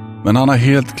 Men han har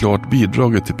helt klart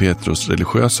bidragit till Petrus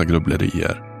religiösa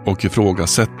grubblerier och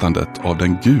ifrågasättandet av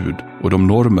den Gud och de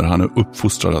normer han är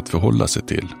uppfostrad att förhålla sig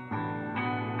till.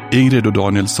 Ingrid och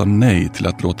Daniel sa nej till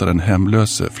att låta den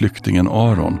hemlöse flyktingen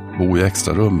Aron bo i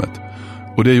extrarummet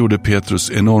och det gjorde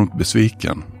Petrus enormt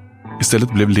besviken.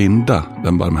 Istället blev Linda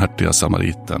den barmhärtiga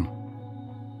samariten.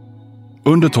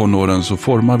 Under tonåren så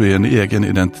formar vi en egen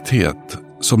identitet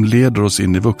som leder oss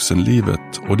in i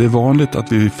vuxenlivet och det är vanligt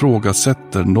att vi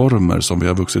ifrågasätter normer som vi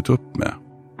har vuxit upp med.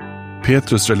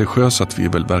 Petrus religiösa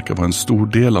tvivel verkar vara en stor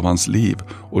del av hans liv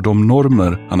och de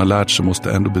normer han har lärt sig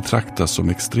måste ändå betraktas som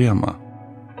extrema.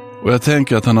 Och jag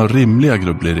tänker att han har rimliga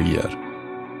grubblerier.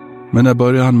 Men när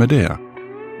började han med det?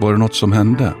 Var det något som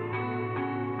hände?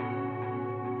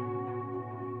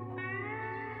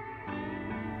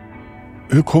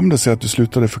 Hur kom det sig att du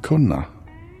slutade förkunna?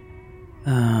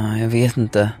 Jag vet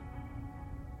inte.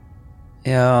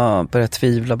 Jag började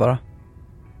tvivla bara.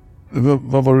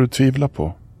 Vad var det du tvivlade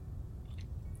på?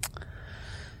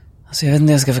 Alltså jag vet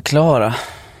inte hur jag ska förklara.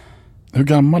 Hur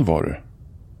gammal var du?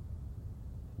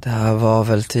 Det här var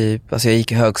väl typ, alltså jag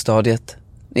gick i högstadiet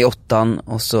i 8:an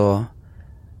och så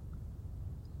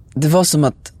det var som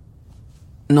att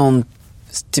någon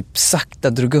typ sakta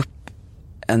drog upp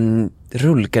en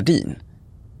rullgardin.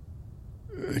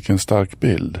 Vilken stark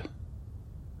bild.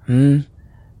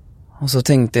 Och så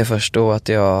tänkte jag först då att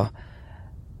jag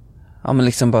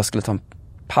liksom bara skulle ta en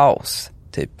paus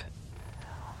typ.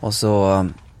 Och så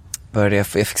började jag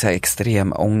fick så här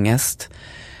extrem ångest.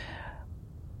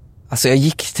 Alltså jag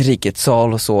gick till Rikets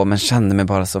sal och så, men kände mig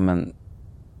bara som en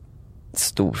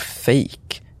stor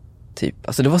fake typ.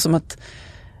 Alltså det var som att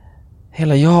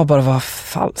hela jag bara var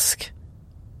falsk.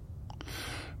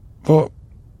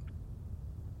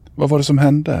 Vad var det som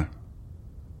hände?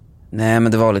 Nej,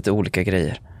 men det var lite olika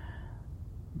grejer.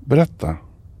 Berätta.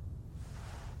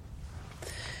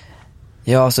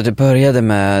 Ja, alltså det började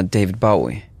med David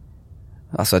Bowie.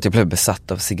 Alltså att jag blev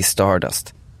besatt av Ziggy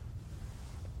Stardust.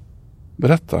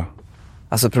 Berätta.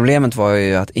 Alltså problemet var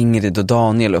ju att Ingrid och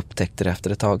Daniel upptäckte det efter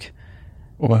ett tag.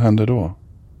 Och vad hände då?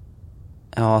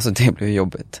 Ja, alltså det blev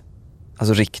jobbigt.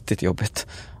 Alltså riktigt jobbigt.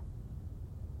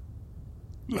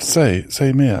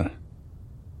 Säg mer.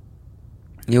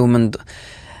 Jo, men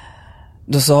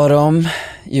då sa de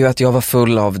ju att jag var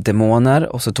full av demoner.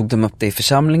 Och så tog de upp det i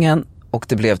församlingen. Och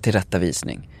det blev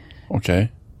tillrättavisning.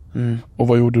 Okej. Och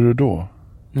vad gjorde du då?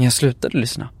 Jag slutade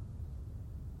lyssna.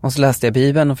 Och så läste jag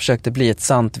Bibeln och försökte bli ett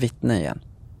sant vittne igen.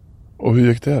 Och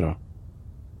hur gick det då?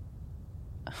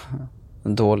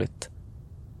 Dåligt.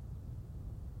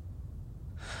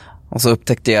 Och så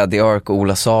upptäckte jag The Ark och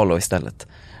Ola Salo istället.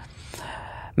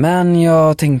 Men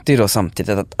jag tänkte ju då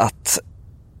samtidigt att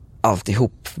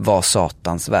alltihop var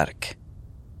Satans verk.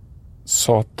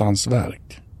 Satans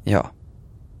verk? Ja.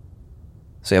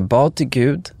 Så jag bad till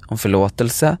Gud om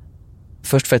förlåtelse.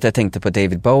 Först för att jag tänkte på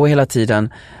David Bowie hela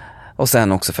tiden. Och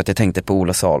sen också för att jag tänkte på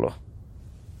Ola Salo.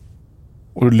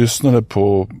 Och du lyssnade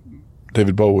på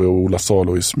David Bowie och Ola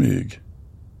Salo i smyg?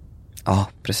 Ja,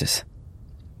 precis.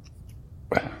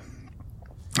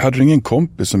 Hade du ingen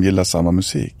kompis som gillar samma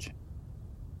musik?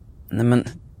 Nej, men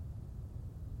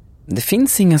det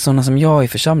finns inga sådana som jag i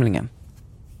församlingen.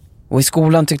 Och i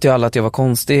skolan tyckte jag alla att jag var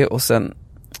konstig. Och sen,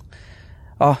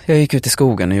 jag gick ut i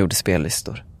skogen och gjorde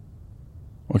spellistor.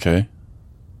 Okej.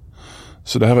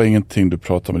 Så det här var ingenting du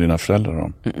pratade med dina föräldrar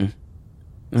om?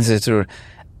 Men så jag tror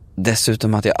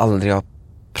dessutom att jag aldrig har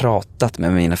pratat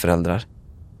med mina föräldrar.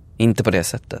 Inte på det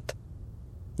sättet.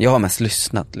 Jag har mest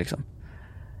lyssnat liksom.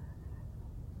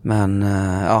 Men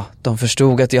de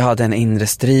förstod att jag hade en inre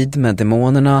strid med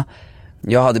demonerna.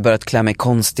 Jag hade börjat klä mig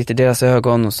konstigt i deras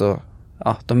ögon. Och så,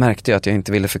 de märkte ju att jag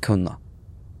inte ville förkunna.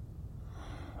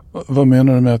 Vad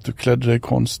menar du med att du klädde dig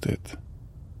konstigt?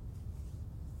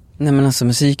 Nej, men alltså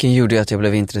musiken gjorde ju att jag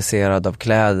blev intresserad av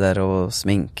kläder och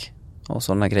smink och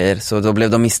sådana grejer. Så då blev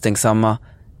de misstänksamma.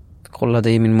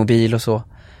 Kollade i min mobil och så.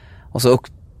 Och så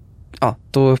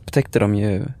då upptäckte de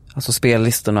ju alltså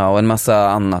spellistorna och en massa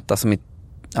annat. Alltså mitt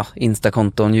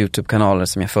Instakonton, YouTube-kanaler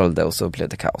som jag följde, och så blev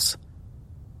det kaos.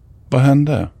 Vad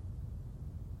hände?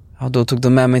 Ja, då tog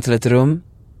de med mig till ett rum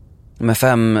med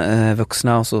 5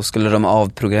 vuxna, och så skulle de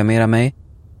avprogrammera mig.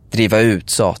 Driva ut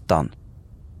Satan.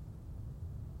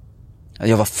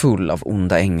 Jag var full av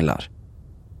onda änglar.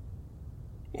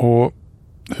 Och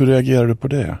hur reagerade du på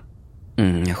det?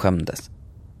 Jag skämdes.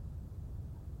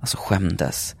 Alltså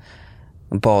skämdes.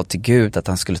 Och bad till Gud att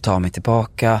han skulle ta mig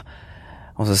tillbaka.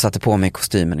 Och så satte på mig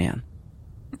kostymen igen.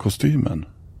 Kostymen?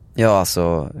 Ja,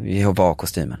 alltså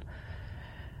Jehova-kostymen.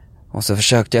 Och så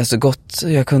försökte jag så gott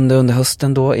jag kunde under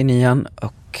hösten då i 9:an.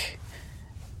 Och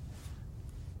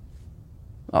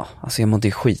alltså jag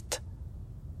mådde skit.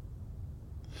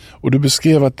 Och du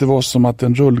beskrev att det var som att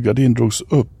en rullgardin drogs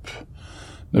upp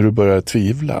när du började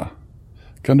tvivla.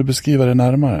 Kan du beskriva det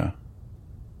närmare?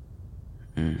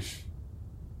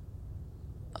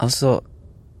 Alltså,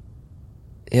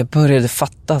 jag började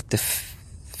fatta att det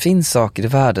finns saker i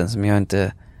världen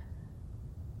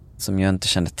som jag inte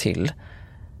kände till.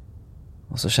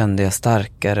 Och så kände jag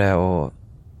starkare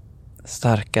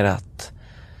att...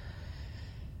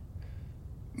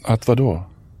 Att vad då?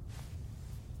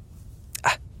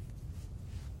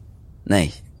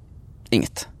 Nej,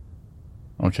 inget.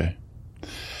 Okej.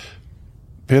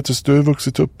 Petrus, du har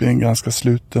vuxit upp i en ganska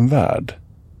sluten värld.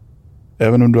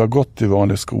 Även om du har gått i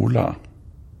vanlig skola.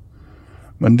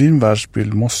 Men din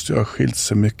världsbild måste ju ha skilt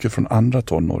sig mycket från andra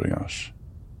tonåringars.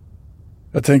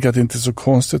 Jag tänker att det inte är så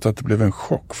konstigt att det blev en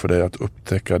chock för dig att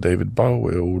upptäcka David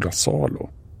Bowie och Ola Salo.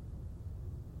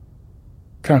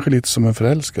 Kanske lite som en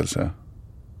förälskelse.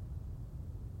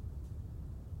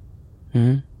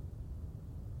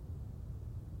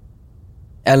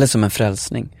 Eller som en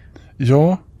frälsning.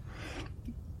 Ja.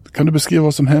 Kan du beskriva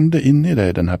vad som hände inne i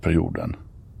dig den här perioden?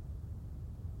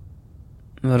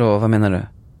 Vadå, vad menar du?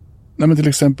 Nej, men till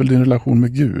exempel din relation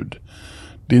med Gud.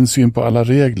 Din syn på alla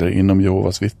regler inom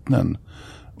Jehovas vittnen.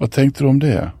 Vad tänkte du om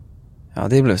det? Ja,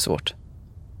 det blev svårt.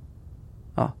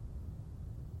 Ja.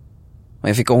 Och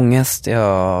jag fick ångest,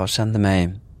 jag kände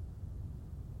mig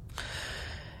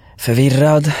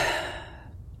förvirrad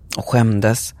och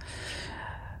skämdes.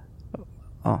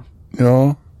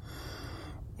 Ja,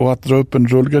 och att dra upp en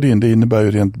rullgardin, det innebär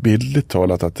ju rent bildligt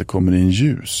talat att det kommer in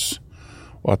ljus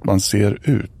och att man ser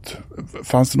ut.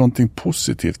 Fanns det någonting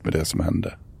positivt med det som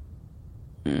hände?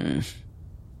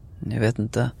 Jag vet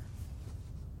inte.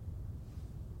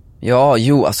 Ja,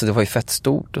 alltså det var ju fett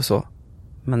stort och så.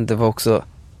 Men det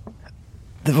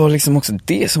var liksom också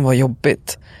det som var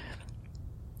jobbigt.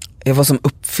 Jag var som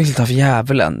uppfylld av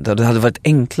djävulen. Det hade varit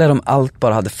enklare om allt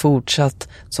bara hade fortsatt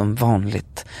som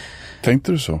vanligt.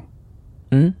 Tänkte du så?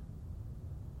 Mm.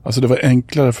 Alltså det var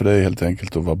enklare för dig helt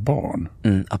enkelt att vara barn?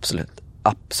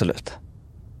 Absolut.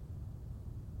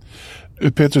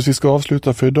 Petrus, vi ska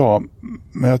avsluta för idag.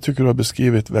 Men jag tycker du har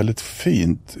beskrivit väldigt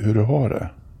fint hur du har det.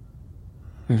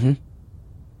 Mhm.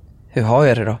 Hur har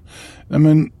jag det då? Nej,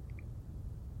 men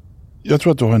jag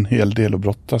tror att du har en hel del att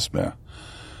brottas med.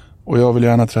 Och jag vill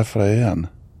gärna träffa dig igen.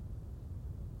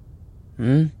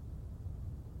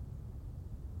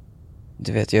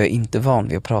 Du vet, jag är inte van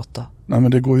vid att prata. Nej,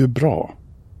 men det går ju bra.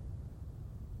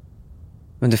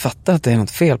 Men du fattar att det är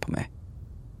något fel på mig?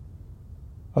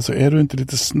 Alltså, är du inte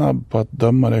lite snabb på att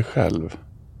döma dig själv?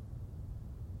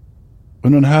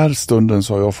 Under den här stunden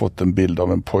så har jag fått en bild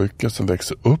av en pojke som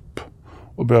växer upp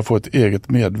och börjar få ett eget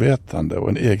medvetande och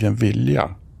en egen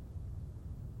vilja.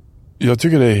 Jag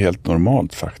tycker det är helt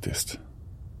normalt faktiskt.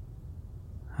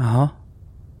 Jaha.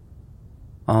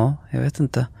 Ja, jag vet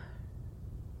inte.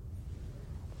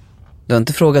 Du har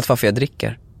inte frågat varför jag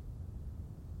dricker?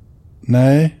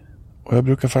 Nej, och jag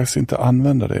brukar faktiskt inte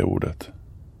använda det ordet.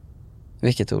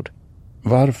 Vilket ord?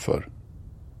 Varför?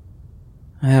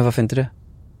 Nej, varför inte det?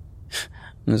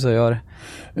 Nu sa jag det.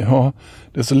 Ja,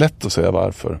 det är så lätt att säga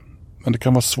varför. Men det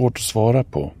kan vara svårt att svara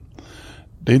på.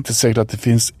 Det är inte säkert att det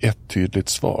finns ett tydligt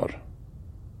svar.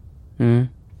 Men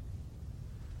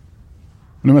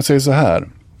om jag säger så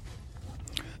här.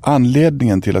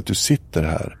 Anledningen till att du sitter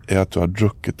här är att du har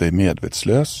druckit dig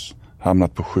medvetslös,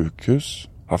 hamnat på sjukhus,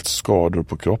 haft skador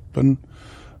på kroppen,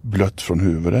 blött från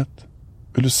huvudet.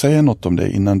 Vill du säga något om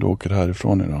det innan du åker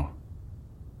härifrån idag?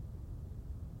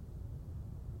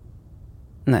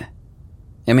 Nej,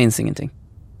 jag minns ingenting.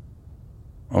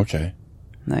 Okej.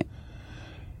 Nej.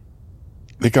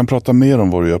 Vi kan prata mer om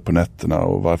vad du gör på nätterna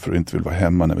och varför du inte vill vara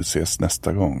hemma när vi ses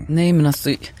nästa gång. Nej, men alltså,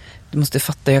 du måste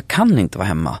fatta, jag kan inte vara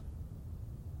hemma.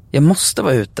 Jag måste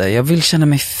vara ute, jag vill känna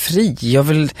mig fri, jag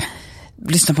vill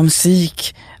lyssna på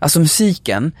musik. Alltså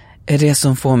musiken är det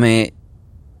som får mig,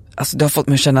 alltså det har fått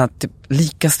mig att känna typ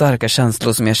lika starka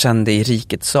känslor som jag kände i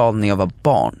Rikets sal när jag var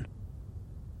barn.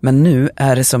 Men nu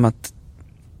är det som att,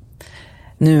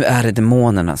 nu är det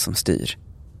demonerna som styr,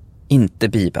 inte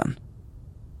Bibeln.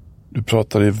 Du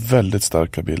pratar i väldigt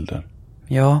starka bilder.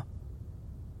 Ja,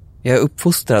 jag är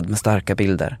uppfostrad med starka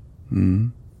bilder.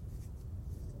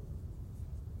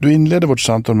 Du inledde vårt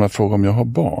samtal med att fråga om jag har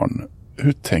barn.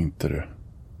 Hur tänkte du?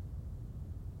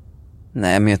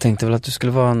 Nej, men jag tänkte väl att du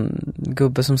skulle vara en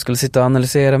gubbe som skulle sitta och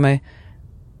analysera mig,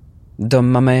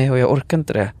 döma mig, och jag orkar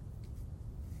inte det.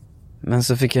 Men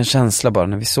så fick jag en känsla bara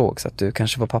när vi sågs att du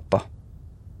kanske var pappa.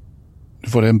 Du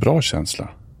får det en bra känsla?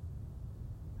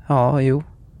 Ja, jo.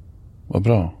 Vad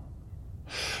bra.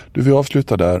 Du, vi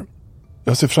avslutar där.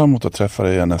 Jag ser fram emot att träffa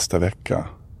dig igen nästa vecka.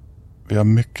 Vi har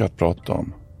mycket att prata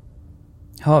om.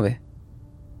 Har vi?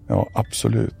 Ja,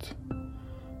 absolut.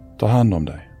 Ta hand om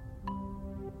dig.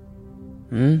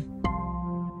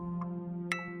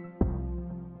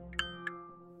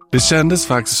 Det kändes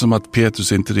faktiskt som att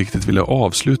Petrus inte riktigt ville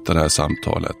avsluta det här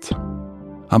samtalet.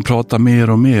 Han pratade mer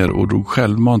och mer och drog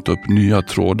självmant upp nya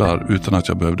trådar utan att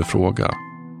jag behövde fråga.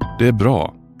 Det är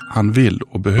bra. Han vill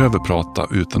och behöver prata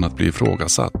utan att bli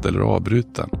ifrågasatt eller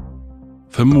avbruten.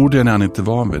 Förmodligen är han inte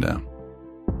van vid det.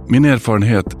 Min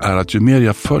erfarenhet är att ju mer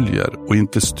jag följer och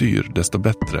inte styr, desto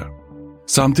bättre.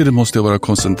 Samtidigt måste jag vara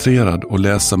koncentrerad och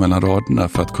läsa mellan raderna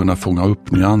för att kunna fånga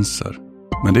upp nyanser.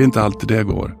 Men det är inte alltid det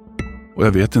går. Och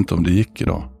jag vet inte om det gick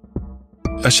idag.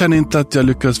 Jag känner inte att jag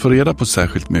lyckades få reda på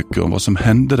särskilt mycket om vad som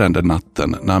hände den där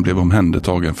natten när han blev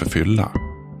omhändertagen för fylla.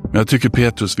 Men jag tycker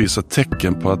Petrus visar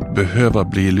tecken på att behöva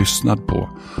bli lyssnad på.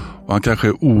 Och han kanske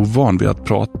är ovan vid att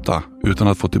prata utan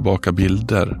att få tillbaka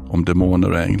bilder om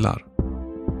demoner och änglar.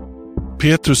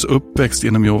 Petrus uppväxt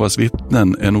inom Jehovas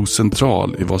vittnen är nog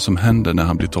central i vad som händer när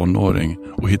han blir tonåring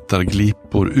och hittar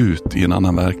glipor ut i en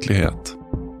annan verklighet.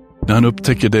 När han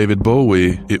upptäcker David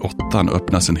Bowie i 8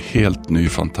 öppnas en helt ny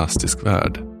fantastisk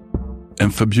värld.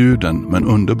 En förbjuden men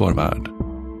underbar värld.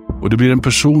 Och det blir en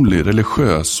personlig,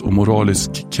 religiös och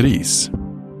moralisk kris.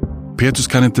 Petrus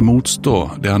kan inte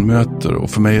motstå det han möter och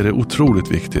för mig är det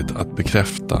otroligt viktigt att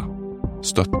bekräfta,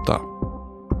 stötta.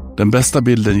 Den bästa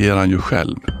bilden ger han ju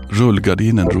själv.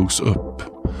 Rullgardinen drogs upp.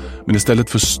 Men istället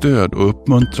för stöd och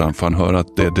uppmuntran får han höra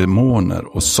att det är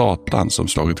demoner och Satan som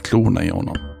slagit klorna i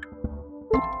honom.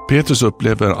 Petrus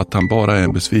upplever att han bara är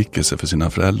en besvikelse för sina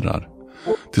föräldrar.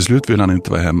 Till slut vill han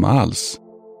inte vara hemma alls.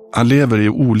 Han lever i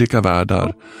olika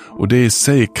världar och det i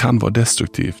sig kan vara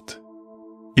destruktivt.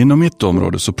 Inom mitt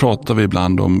område så pratar vi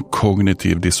ibland om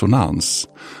kognitiv dissonans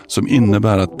som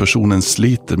innebär att personen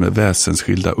sliter med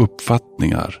väsensskilda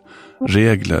uppfattningar,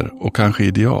 regler och kanske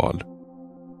ideal.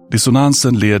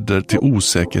 Dissonansen leder till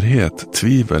osäkerhet,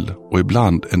 tvivel och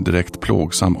ibland en direkt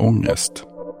plågsam ångest.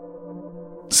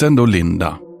 Sen då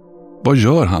Linda. Vad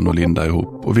gör han och Linda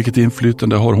ihop och vilket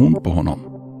inflytande har hon på honom?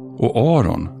 Och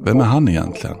Aron, vem är han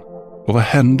egentligen? Och vad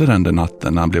hände den där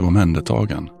natten när han blev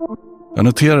omhändertagen? Jag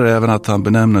noterar även att han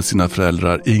benämner sina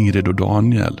föräldrar Ingrid och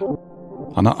Daniel.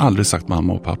 Han har aldrig sagt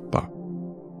mamma och pappa.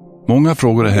 Många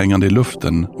frågor är hängande i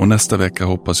luften och nästa vecka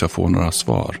hoppas jag få några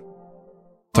svar.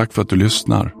 Tack för att du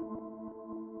lyssnar.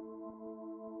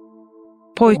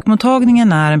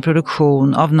 Pojkmottagningen är en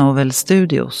produktion av Novel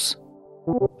Studios.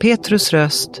 Petrus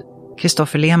röst,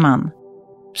 Kristoffer Lehmann.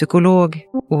 Psykolog,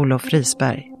 Olof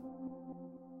Risberg.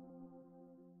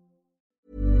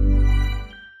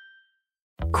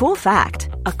 Cool fact,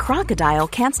 a crocodile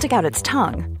can't stick out its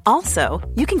tongue. Also,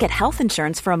 you can get health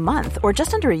insurance for a month or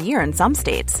just under a year in some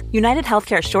states. United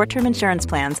Healthcare short-term insurance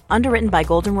plans, underwritten by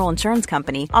Golden Rule Insurance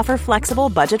Company, offer flexible,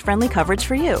 budget-friendly coverage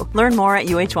for you. Learn more at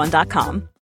uh1.com.